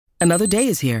Another day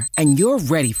is here, and you're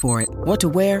ready for it. What to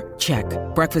wear? Check.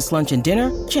 Breakfast, lunch, and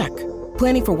dinner? Check.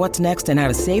 Planning for what's next and how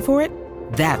to save for it?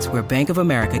 That's where Bank of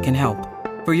America can help.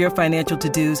 For your financial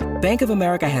to-dos, Bank of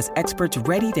America has experts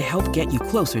ready to help get you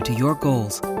closer to your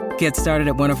goals. Get started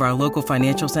at one of our local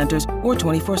financial centers or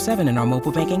 24/7 in our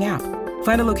mobile banking app.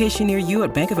 Find a location near you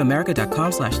at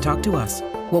bankofamerica.com/talktous.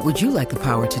 What would you like the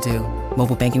power to do?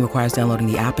 Mobile banking requires downloading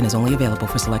the app and is only available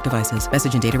for select devices.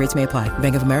 Message and data rates may apply.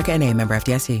 Bank of America N.A., member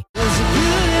FDIC.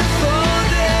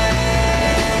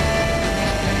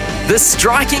 The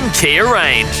striking Kia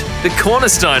range, the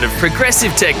cornerstone of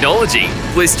progressive technology,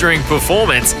 blistering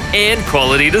performance and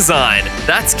quality design.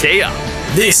 That's Kia.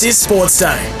 This is Sports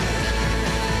Day.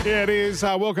 Yeah, it is.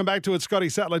 Welcome back to it. Scotty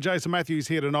Sattler, Jason Matthews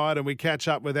here tonight, and we catch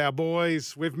up with our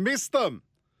boys. We've missed them.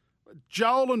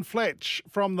 Joel and Fletch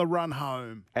from the run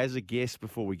home. As a guest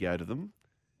before we go to them,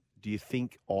 do you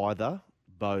think either,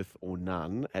 both or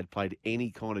none had played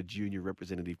any kind of junior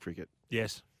representative cricket?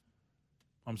 Yes.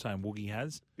 I'm saying Woogie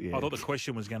has. Yeah. I thought the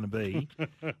question was going to be,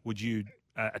 would you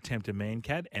attempt a man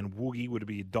cad? And Woogie would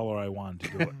be $1.01 to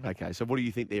do it. Okay, so what do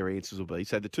you think their answers will be?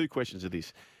 So the two questions are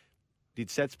this. Did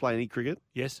Sats play any cricket?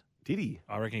 Yes. Did he?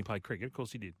 I reckon he played cricket. Of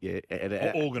course he did. Yeah.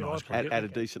 Organised cricket. At a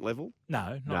decent level?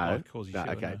 No, No. not like cause he should.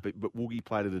 Okay, No. but Woogie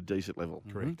played at a decent level?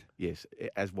 Correct. Yes.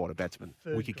 As what, a batsman?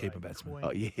 Wicket-keeper batsman.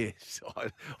 Oh, yes.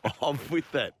 I'm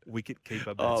with that.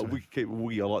 Wicket-keeper Oh, batsman. wicket-keeper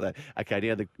Woogie, I like that. Okay,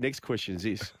 now the next question is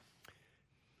this.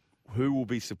 Who will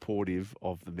be supportive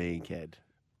of the man cad?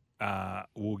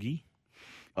 Woogie.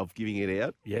 Of giving it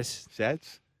out? Yes.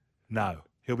 Sats? No.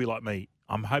 He'll be like me.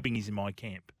 I'm hoping he's in my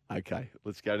camp. Okay,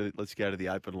 let's go to the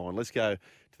open line. Let's go to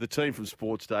the team from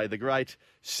Sports Day, the great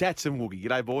Sats and Woogie.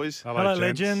 G'day, boys. Hello, gents.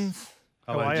 legends.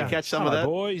 Hello, How are Did you ya? catch some Hello, of that?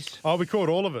 boys. Oh, we caught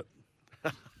all of it.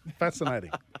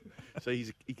 Fascinating. So he's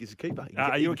a keeper. He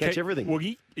Are can, you he can catch everything.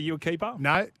 Woogie, are you a keeper?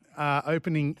 No,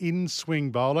 opening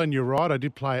in-swing bowler, and you're right, I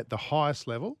did play at the highest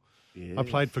level. Yeah. I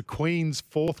played for Queen's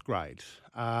 4th grade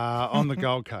on the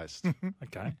Gold Coast.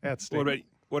 Okay. Outstanding.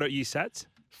 What about you, Sats?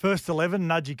 First 11,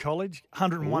 Nudgee College,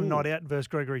 101 not out versus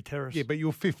Gregory Terrace. Yeah, but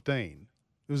you're 15.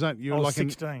 It was you I were was like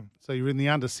 16. so you were in the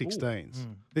under 16s.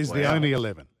 This is the Wow. only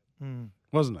 11,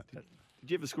 wasn't it?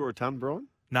 Did you ever score a ton, Brian?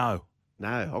 No. No,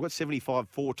 I got 75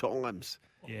 4 times.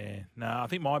 Yeah. No, I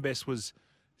think my best was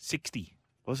 60.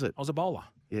 Was it? I was a bowler.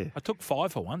 Yeah. I took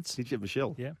 5 for once. Did you,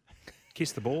 Michelle? Yeah.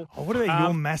 Kissed the ball. Oh, what about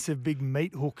your massive big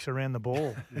meat hooks around the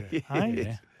ball? Hey?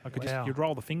 Yeah. I could Wow. you'd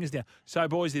roll the fingers down. So,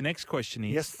 boys, the next question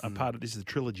is, Yes. a part of this is the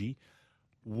trilogy.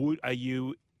 Would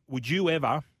you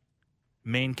ever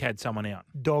man cad someone out?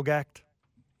 Dog act.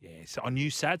 Yeah. So on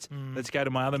you, Sats. Let's go to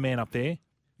my other man up there.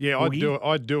 Yeah, Woogie?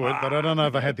 I'd do it, but I don't know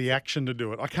if I had the action to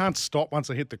do it. I can't stop once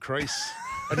I hit the crease.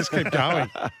 I just keep going.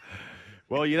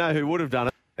 Well, you know who would have done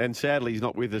it, and sadly he's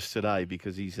not with us today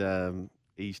because he's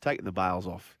taken the bails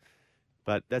off.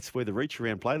 But that's where the reach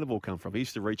around play the ball come from. He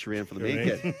used to reach around for the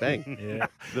man cat. Bang. Yeah.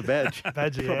 The badge.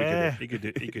 Badger, yeah. He could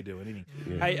do it, anything.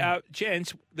 Hey,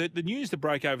 Chance, the news that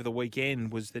broke over the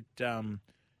weekend was that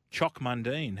Chock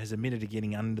Mundine has admitted to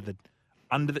getting under the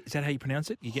is that how you pronounce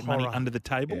it? You get money Horror. under the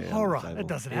table? Yeah. Horror. table. It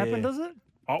doesn't happen, Yeah. does it?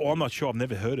 Oh, I'm not sure. I've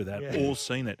never heard of that Yeah. or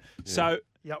seen it. So,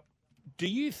 Yep. do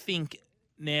you think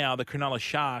now the Cronulla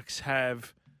Sharks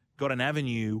have got an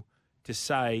avenue to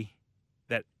say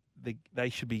that they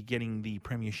should be getting the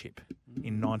premiership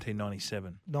in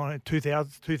 1997?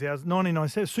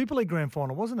 1997 Super League Grand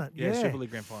Final, wasn't it? Yeah, Super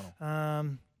League Grand Final.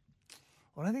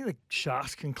 I don't think the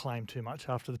Sharks can claim too much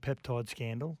after the peptide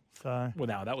scandal. So Well,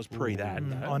 no, that was pre that.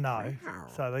 I know.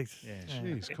 So they.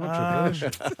 Jeez, controversial.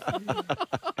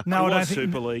 No, I don't think.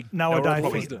 Super League. No, I They were don't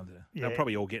probably- think. They're Yeah.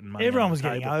 probably all getting money. Everyone under was the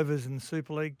getting table. overs in the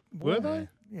Super League. Were they?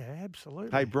 Yeah,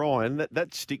 absolutely. Hey, Brian,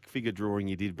 that stick figure drawing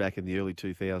you did back in the early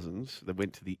 2000s that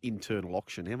went to the internal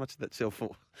auction, how much did that sell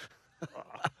for?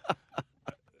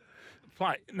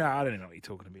 No, I don't know what you're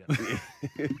talking about.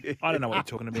 I don't know what you're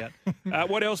talking about.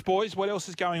 What else, boys? What else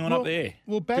is going on up there?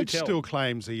 Well, Badge Do tell. still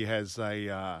claims he has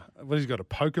he's got a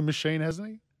poker machine, hasn't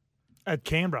he? At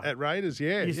Canberra. At Raiders,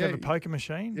 yeah. He used yeah. to have a poker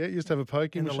machine Yeah, he used to have a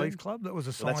poker in the machine. Leafs Club. That was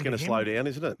a sign Well, that's going to slow down,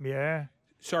 isn't it? Yeah.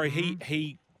 Sorry,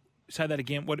 he say that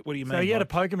again. What do you mean? So he had a Mike?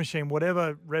 poker machine.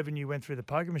 Whatever revenue went through the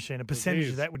poker machine, a percentage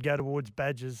his. of that would go towards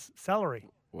Badger's salary.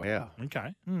 Wow.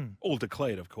 Okay, all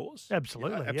declared, of course.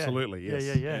 Absolutely. Yeah, yeah. absolutely,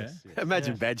 yes. Yeah.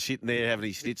 Imagine Badge sitting there having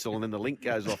his schnitzel and then the link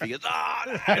goes off. He goes,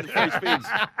 and free spins.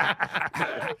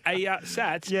 Hey,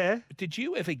 Sats. Yeah. Did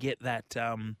you ever get that?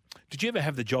 Did you ever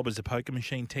have the job as a poker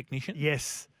machine technician?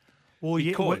 Yes. Well,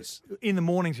 Because- in the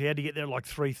mornings we had to get there at like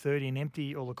 3:30 and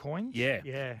empty all the coins. Yeah.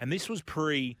 Yeah. And this was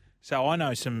pre. So I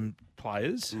know some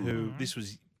players who this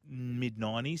was mid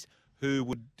 '90s who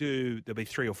would do. There'll be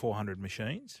 300 or 400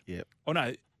 machines. Yep. Oh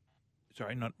no,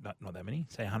 sorry, not that many,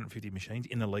 say 150 machines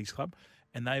in the Leagues Club,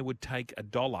 and they would take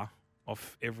 $1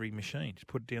 off every machine to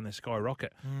put it down their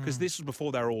Skyrocket, because this was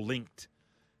before they were all linked.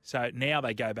 So now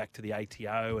they go back to the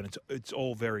ATO, and it's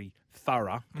all very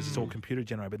thorough because it's all computer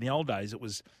generated. But in the old days, it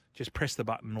was just press the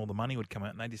button and all the money would come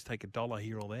out, and they just take $1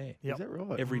 here or there. Yep. Is that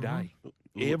right? Every day.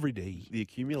 Every day. The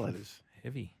accumulators.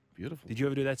 Heavy. Beautiful. Did you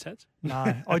ever do that, Sats?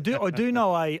 No, I do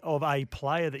know of a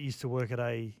player that used to work at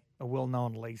a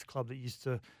well-known Leagues Club that used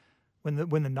to, when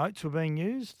the notes were being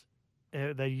used,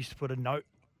 they used to put a note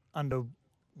under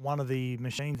one of the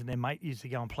machines, and their mate used to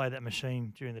go and play that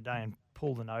machine during the day and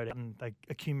pull the note out, and they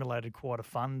accumulated quite a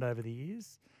fund over the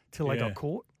years till they got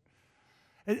caught.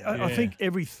 I think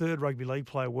every third rugby league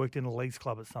player worked in a Leagues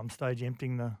Club at some stage,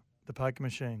 emptying the poker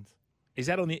machines. Is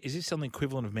this on the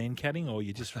equivalent of man catting, or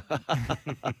you just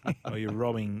or you're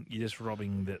just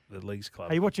robbing the Leagues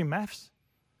Club? Are you watching maths?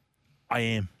 I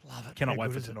am. Love it. Cannot How wait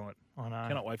good for is it? tonight. I know.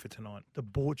 Cannot wait for tonight.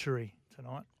 Debauchery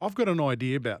tonight. I've got an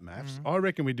idea about maths. I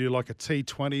reckon we do like a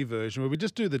T20 version where we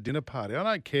just do the dinner party. I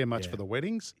don't care much for the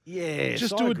weddings. Yeah,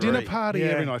 Just do a dinner party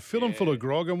every Yeah. night. Fill them full of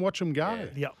grog and watch them go.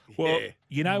 Yep. Well,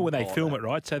 you know when they film it,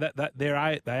 right? So that they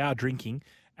are drinking,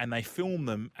 and they film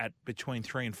them at between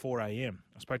 3 and 4 a.m.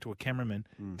 I spoke to a cameraman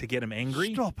to get them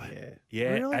angry. Stop it.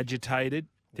 Yeah, Really? agitated,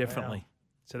 definitely. Wow.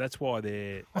 So that's why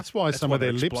they're. That's why some why of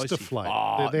their they're lips explosive. deflate.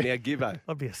 Oh, They're- now Gibbo.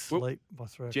 I'd be asleep by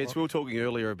 3 o'clock. Gents, we were talking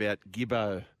earlier about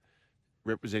Gibbo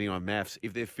representing on maths.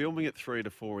 If they're filming at 3 to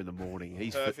 4 in the morning,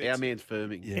 our man's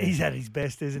firming. He's at his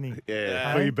best, isn't he?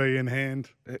 Yeah. VB in hand.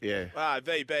 Yeah.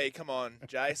 VB, come on,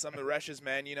 Jace. I'm the Rashes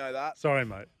man. You know that. Sorry,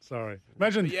 mate. Sorry.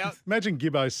 Imagine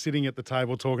Gibbo sitting at the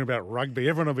table talking about rugby.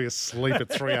 Everyone will be asleep at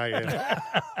 3 a.m.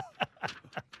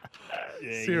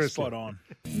 Yeah, Seriously. you're spot on.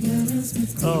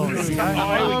 Oh, here we go.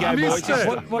 Here we go, missed boys.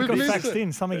 it. What got Missed faxed it.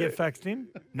 in? Something get faxed in?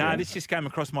 No, this just came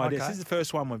across my desk. Okay. This is the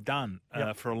first one we've done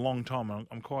for a long time. And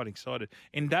I'm quite excited.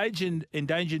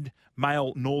 Endangered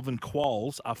male northern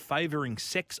quolls are favouring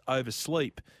sex over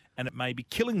sleep, and it may be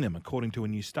killing them, according to a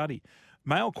new study.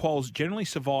 Male quolls generally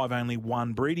survive only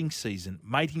one breeding season,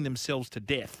 mating themselves to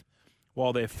death,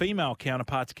 while their female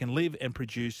counterparts can live and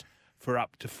produce for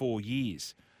up to 4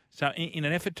 years. So in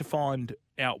an effort to find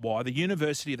out why, the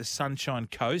University of the Sunshine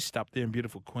Coast, up there in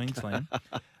beautiful Queensland,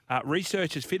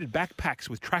 researchers fitted backpacks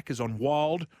with trackers on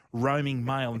wild, roaming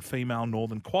male and female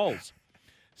northern quolls.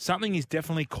 Something is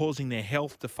definitely causing their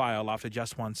health to fail after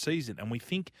just one season, and we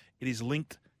think it is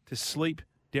linked to sleep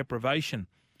deprivation.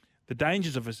 The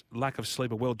dangers of a lack of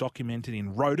sleep are well documented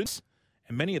in rodents,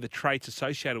 and many of the traits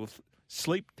associated with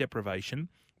sleep deprivation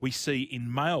we see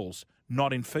in males,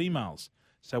 not in females.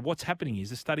 So what's happening is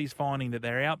the study's finding that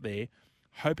they're out there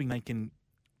hoping they can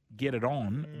get it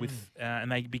on with,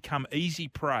 and they become easy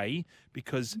prey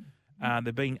because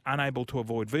they're being unable to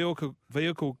avoid vehicle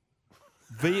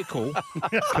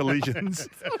collisions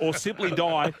or simply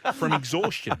die from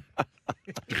exhaustion.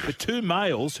 The two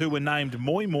males who were named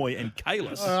Moi Moi and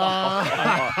Kalis,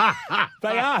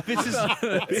 they are.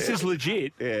 This is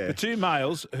legit. Yeah. The two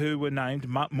males who were named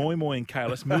Moi Moi and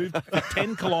Kalis moved for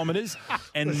 10 kilometres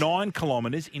and 9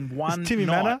 kilometres in one Timmy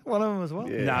night. Manor, one of them as well.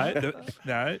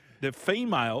 No, the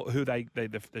female who they're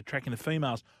tracking the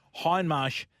females,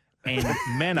 Hindmarsh and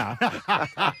Manor.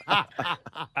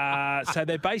 So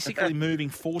they're basically moving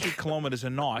 40 kilometres a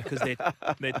night because they're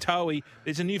towy.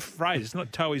 There's a new phrase. It's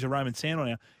not towy as a Roman sandal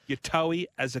now. You're towy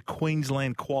as a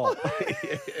Queensland quoll.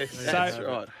 That's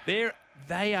right.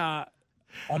 They are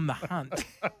on the hunt,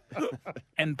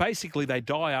 and basically they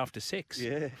die after sex.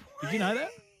 Yeah. Did you know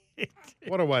that?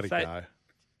 What a way to So- go.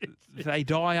 They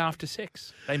die after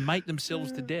sex. They mate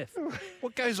themselves to death.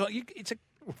 What goes on? It's a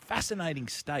fascinating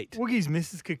state. Woogie's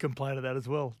missus could complain of that as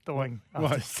well, dying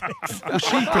after sex. Well,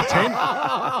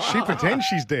 she pretends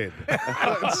she's dead.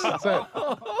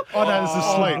 Oh, no, it's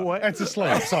asleep. what? It's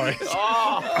asleep. Sorry.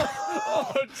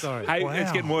 Sorry. Hey, Wow.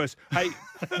 it's getting worse. Hey,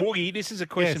 Woogie, this is a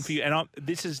question Yes. for you, and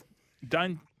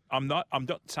I'm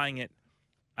not saying it,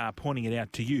 pointing it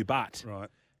out to you, but Right.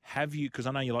 have you? Because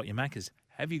I know you like your Maccas.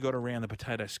 Have you got around the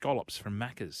potato scallops from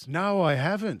Maccas? No, I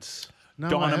haven't.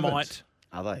 No, I haven't. Dynamite,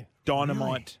 Are they?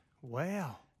 dynamite.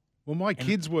 Wow. Well, my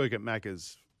kids work at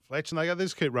Macca's, Fletch, and they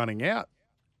just keep running out.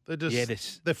 They're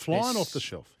just they're flying off the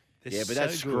shelf. They're Yeah, but so that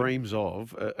good. screams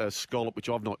of a scallop, which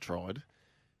I've not tried,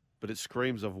 but it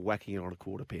screams of whacking it on a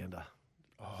quarter pounder.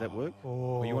 Does that work?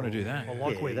 Oh, Well, you want to do that? I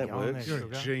like Yeah, where you're that going works. there, You're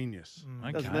a sugar. genius.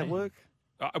 Okay. Doesn't that work?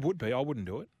 It would be. I wouldn't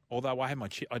do it. Although I have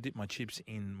I dip my chips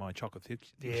in my chocolate thick.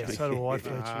 Yeah, so do I,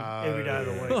 Fletchy. Every day of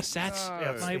the Well, week. Sats,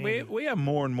 Outstanding. mate, we are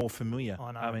more and more familiar.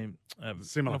 I know. I mean,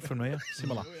 Similar. Not familiar.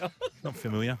 Similar. Not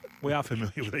familiar. We are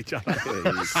familiar with each other.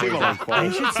 Yeah, Yeah,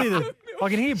 you should see I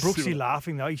can hear Brooksy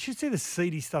laughing, though. You should see the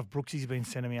seedy stuff Brooksy's been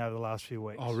sending me over the last few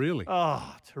weeks. Oh, really?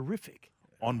 Oh, terrific.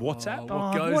 On WhatsApp?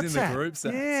 What goes in the WhatsApp. group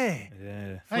chat? Yeah.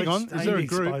 Yeah. Hang on. Is there a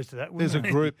group? Exposed to that, There's a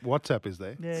wouldn't group WhatsApp, is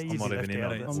there? he? Yeah, I'm you'd not be even left in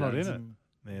out it. of I'm not in it.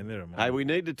 Yeah, never mind. Hey, we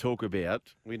need to talk about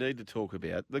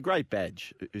the great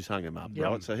Badge who's hung him up,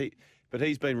 Yep. right? But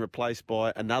he's been replaced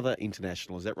by another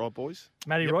international. Is that right, boys?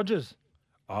 Matty Rogers.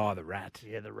 Oh, the rat.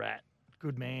 Yeah, the rat.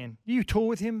 Good man. You tour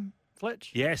with him,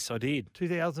 Fletch? Yes, I did.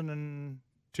 2000.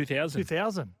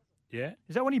 2000. Yeah.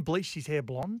 Is that when he bleached his hair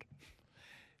blonde?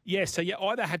 Yeah, so you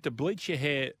either had to bleach your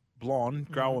hair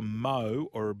blonde, grow a mo,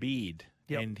 or a beard.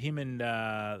 Yep. And him and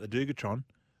the Dugatron,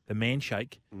 the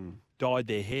Manshake, dyed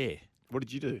their hair. What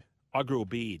did you do? I grew a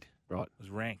beard. Right. It was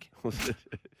rank.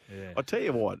 Yeah. I'll tell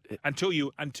you what, Until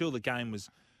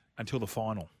the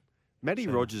final. Matty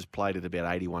Rogers played at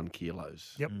about 81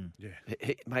 kilos. Yep.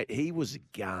 Mate, he was a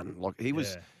gun. Like he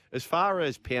was, Yeah. as far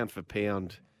as pound for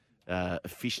pound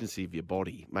efficiency of your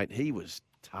body, mate, he was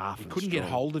tough. You and couldn't get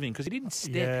strong. hold of him because he didn't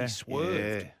step, Yeah. he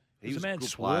swerved. Yeah. He was a a mad good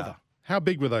swerver. player. How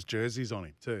big were those jerseys on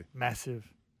him, too?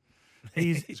 Massive.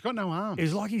 He's He's got no arms. He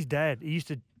was like his dad. He used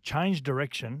to change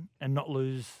direction and not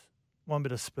lose one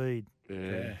bit of speed.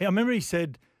 Yeah. I remember he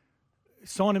said,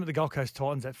 signed him at the Gold Coast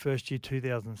Titans that first year,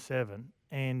 2007,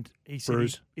 and he said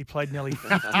Bruce. he played nearly 50.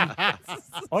 I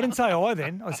didn't say I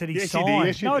then. I said he Yes, you signed. did.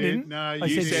 Yes, you no, I did. didn't. No, I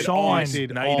you said said signed. I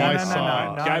did. No, you I didn't. no,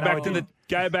 signed. no, Go no, back I to the didn't.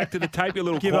 go back to the tape, you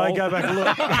little Go qual. back and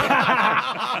look.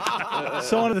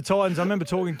 Sign of the Titans. I remember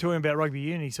talking to him about rugby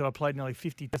union. He said, I played nearly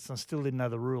 50 tests and I still didn't know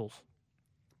the rules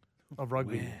of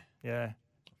rugby. Yeah.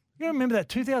 You remember that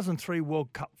 2003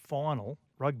 World Cup final,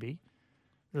 rugby?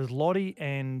 There was Lottie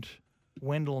and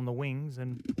Wendell on the wings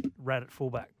and Rat at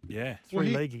fullback. Yeah.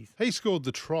 Three Well, leagueies. he scored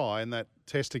the try in that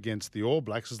test against the All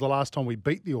Blacks. It was the last time we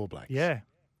beat the All Blacks. Yeah.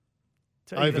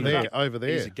 To Over even it there, up. over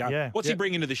He's there. a gun. Yeah. What's he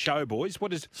bringing to the show, boys?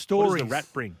 What does Stories. the rat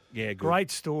bring? Yeah, good.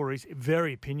 Great stories.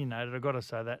 Very opinionated, I've got to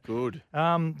say that. Good.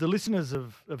 The listeners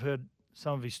have heard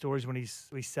some of his stories when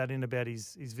we sat in about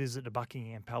his visit to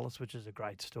Buckingham Palace, which is a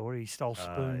great story. He stole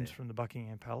spoons from the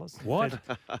Buckingham Palace. and What?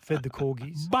 Fed the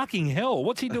corgis. Bucking hell.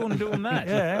 What's he doing that?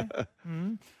 Yeah.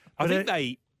 I But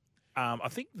think I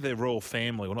think the royal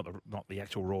family, well, not the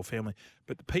actual royal family,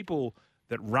 but the people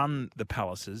that run the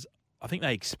palaces, I think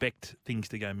they expect things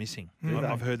to go missing.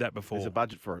 I've heard that before. There's a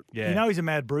budget for it. Yeah. You know he's a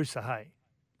mad Brucer, hey?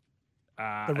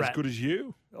 the as rat. good as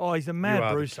you? Oh, he's a You mad are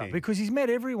the Brucer king. because he's met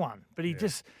everyone. But he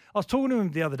just, I was talking to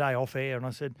him the other day off air and I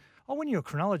said, oh, when you're at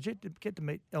Cronulla, did you get to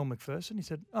meet Elle McPherson? He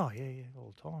said, oh, yeah,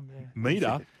 all the time, yeah.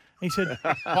 Meter? He said,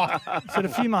 a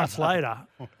few months later,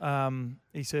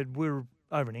 he said, we're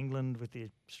over in England with the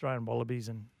Australian Wallabies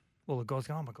and all the guys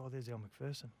go, oh, my God, there's Elle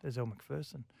McPherson. There's Elle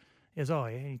McPherson. He goes, oh,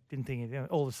 yeah, he didn't think anything.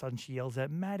 All of a sudden she yells out,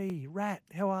 Maddie, Rat,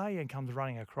 how are you? And comes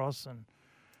running across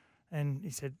and he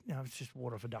said, it's just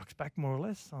water for ducks back, more or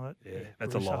less. I thought, Yeah,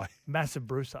 that's a Brucer. lie. Massive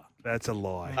Brucer. That's a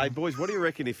lie. Hey, boys, what do you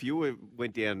reckon if you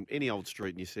went down any old street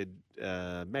and you said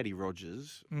Matty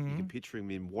Rogers, you can picture him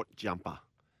in what jumper?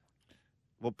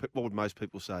 What would most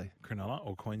people say? Cronulla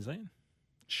or Queensland?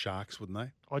 Sharks, wouldn't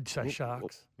they? I'd say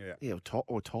Sharks. Yeah,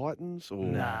 or Titans? Or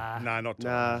Nah. No, not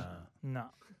Nah. No.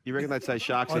 You reckon they'd say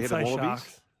Sharks I'd ahead say of Wallabies?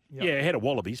 Sharks. Yep. Yeah, ahead of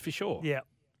Wallabies for sure. Yeah,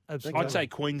 absolutely. I'd say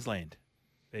Queensland.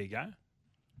 There you go.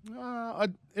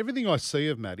 Everything I see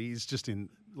of Matty is just in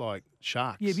like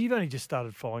Sharks. Yeah, but you've only just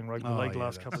started following rugby Oh, league the yeah,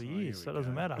 last couple of that's- years, here so it we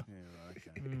doesn't go. matter.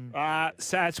 Yeah, okay.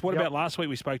 Sats, what Yep. about last week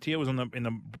we spoke to you? It was in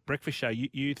the breakfast show.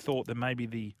 You thought that maybe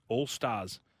the All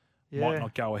Stars might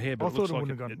not go ahead, but I it thought looks it like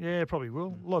wouldn't have gone. Yeah, probably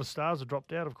will. A lot of stars have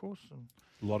dropped out, of course. And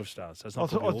a lot of stars. So it's I not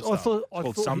thought, called the All Stars. It's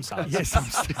called some stars. Yeah, some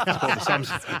stars. It's called the some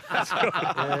stars. Yeah,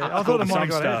 I thought called it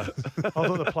might have some got out. I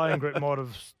thought the playing group might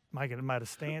have made a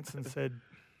stance and said,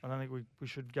 I don't think we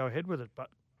should go ahead with it. But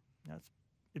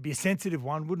it'd be a sensitive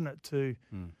one, wouldn't it, to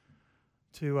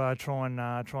try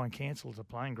and cancel as a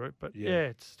playing group. But yeah,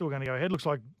 it's still going to go ahead. Looks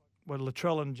like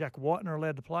Latrell and Jack Whiten are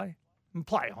allowed to play. And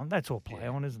play on. That's all play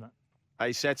on, isn't it? Hey,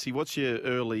 Satsy, what's your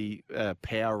early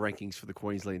power rankings for the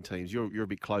Queensland teams? You're a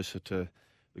bit closer to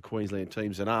the Queensland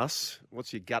teams than us.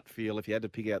 What's your gut feel if you had to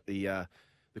pick out the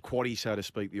quaddie, so to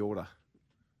speak, the order?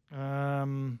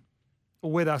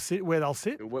 Where they'll sit. Where they'll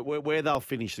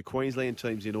finish, the Queensland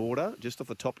teams in order, just off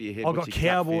the top of your head. I've what's got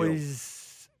your gut feel?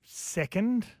 Cowboys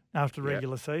second after Yep.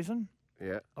 regular season.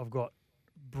 Yeah. I've got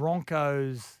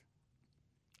Broncos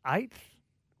 8th.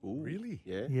 Ooh, Really?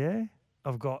 Yeah. Yeah.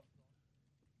 I've got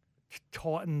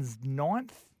Titans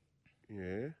 9th.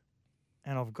 Yeah.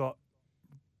 And I've got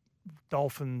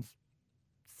Dolphins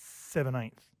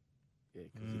 17th. Yeah,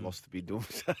 because he lost the bid to him.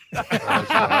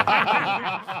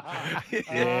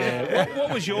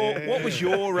 What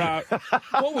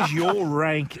was your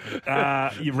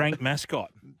rank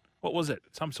mascot? What was it?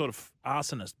 Some sort of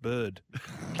arsonist bird.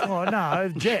 Oh,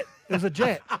 no, jet. It was a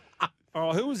jet.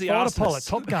 Oh, who was the Fighter arsonist? pilot,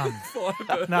 Top Gun.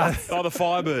 No, Oh, the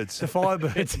Firebirds. the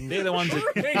Firebirds. They're the ones that...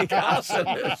 They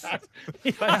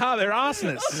are. They're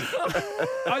arsonists.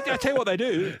 I tell you what they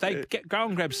do. They go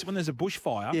and grab... When there's a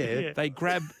bushfire, Yeah. they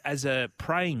grab as a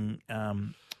preying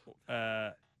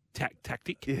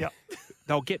tactic. Yeah.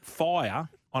 They'll get fire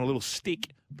on a little stick,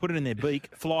 put it in their beak,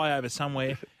 fly over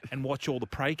somewhere and watch all the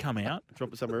prey come out,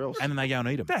 Drop it somewhere else. and then they go and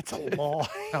eat them. That's a lie.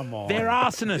 Come on. They're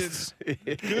arsonists.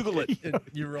 Google it.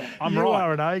 You're right. I'm you right.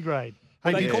 are an A grade.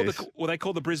 Were they, Yes.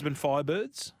 called the Brisbane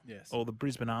Firebirds? Yes. Or the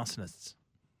Brisbane Arsonists?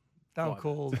 They were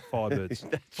called Firebirds.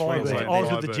 Firebirds. Translate I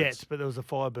was with the Firebirds. Jets, but there was a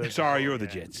Firebird. Sorry, you're the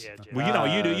Jets. Yeah, Jets. Well, you know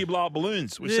what you do. You blow up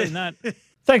balloons. We've seen that.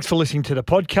 Thanks for listening to the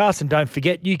podcast, and don't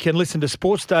forget you can listen to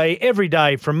Sports Day every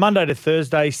day from Monday to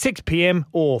Thursday, 6 p.m.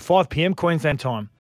 or 5 p.m. Queensland time.